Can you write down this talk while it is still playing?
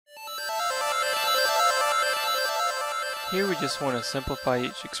Here we just want to simplify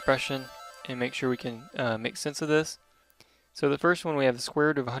each expression and make sure we can make sense of this. So the first one, we have the square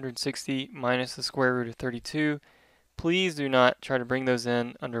root of 160 minus the square root of 32. Please do not try to bring those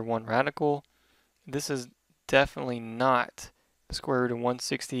in under one radical. This is definitely not the square root of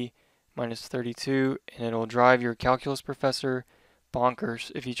 160 minus 32, and it'll drive your calculus professor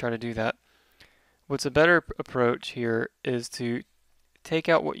bonkers if you try to do that. What's a better approach here is to take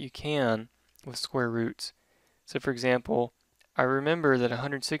out what you can with square roots. So for example, I remember that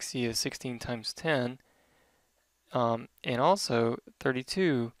 160 is 16 times 10, and also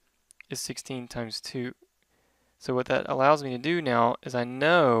 32 is 16 times 2. So what that allows me to do now is I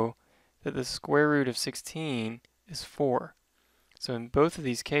know that the square root of 16 is 4. So in both of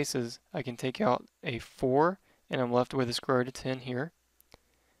these cases, I can take out a 4, and I'm left with a square root of 10 here,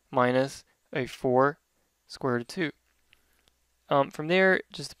 minus a 4 square root of 2. From there, it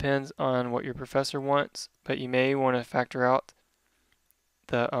just depends on what your professor wants, but you may want to factor out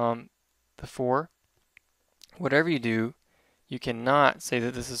the 4. Whatever you do, you cannot say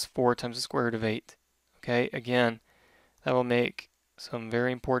that this is 4 times the square root of 8. Okay, again, that will make some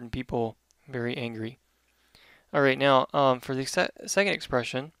very important people very angry. Alright, now for the second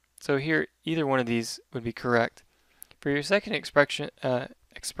expression, so here either one of these would be correct. For your second expression,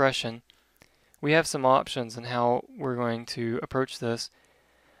 we have some options on how we're going to approach this.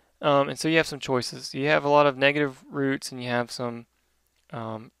 And so you have some choices. You have a lot of negative roots, and you have some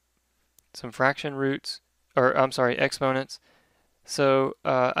fraction roots, or I'm sorry, exponents. So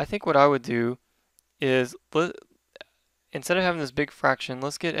I think what I would do is, instead of having this big fraction,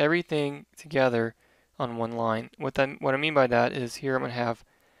 let's get everything together on one line. What I mean by that is, here I'm going to have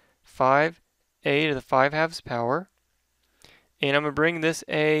 5a to the 5 halves power, and I'm going to bring this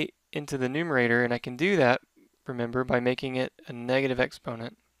a into the numerator, and I can do that, remember, by making it a negative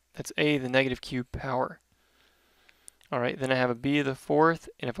exponent. That's a to the negative cube power. Alright, then I have a b to the 4th,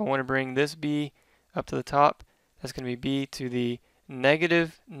 and if I want to bring this b up to the top, that's going to be b to the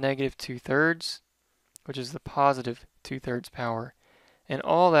negative 2/3, which is the positive 2/3 power. And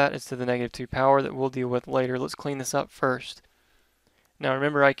all that is to the negative 2 power that we'll deal with later. Let's clean this up first. Now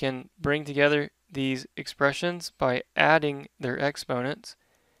remember, I can bring together these expressions by adding their exponents.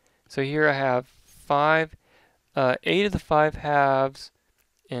 So here I have 5, a to the 5 halves,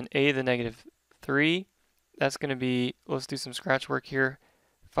 and a to the negative 3. That's going to be, let's do some scratch work here,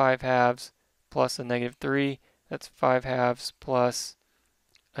 5 halves plus a negative 3. That's 5 halves plus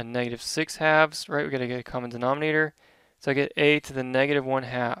a negative 6 halves, right? We've got to get a common denominator. So I get a to the negative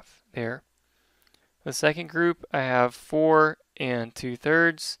 1/2 there. The second group, I have 4 and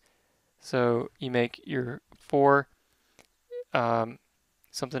 2/3. So you make your 4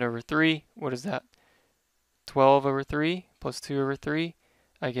 something over 3. What is that? 12 over 3 plus 2 over 3.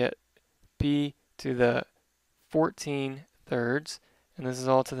 I get b to the 14/3, and this is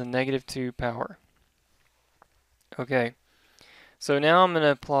all to the negative 2 power. Okay, so now I'm going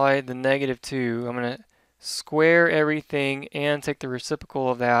to apply the negative 2. I'm going to square everything and take the reciprocal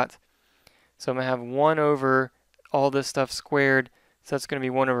of that. So I'm going to have 1 over all this stuff squared. So that's going to be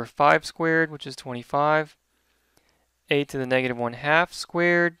 1 over 5 squared, which is 25. A to the negative 1/2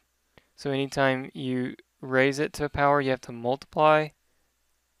 squared. So anytime you raise it to a power, you have to multiply.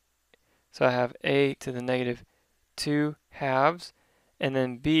 So I have a to the negative 2 halves, and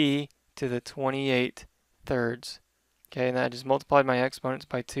then b to the 28/3. Okay, and I just multiplied my exponents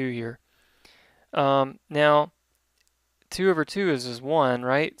by 2 here. Now, 2 over 2 is just 1,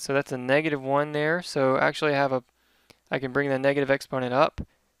 right? So that's a negative 1 there. So actually I can bring the negative exponent up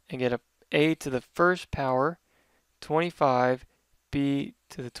and get a to the first power, 25, b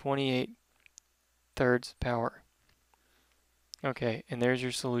to the 28/3 power. Okay, and there's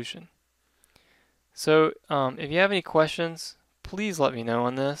your solution. So if you have any questions, please let me know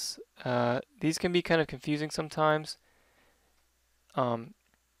on this. These can be kind of confusing sometimes. So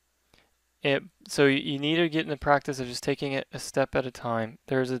you need to get in the practice of just taking it a step at a time.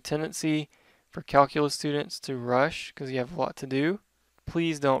 There's a tendency for calculus students to rush because you have a lot to do.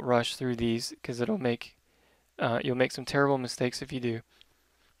 Please don't rush through these, because you'll make some terrible mistakes if you do.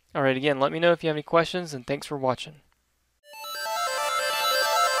 Alright, again, let me know if you have any questions, and thanks for watching.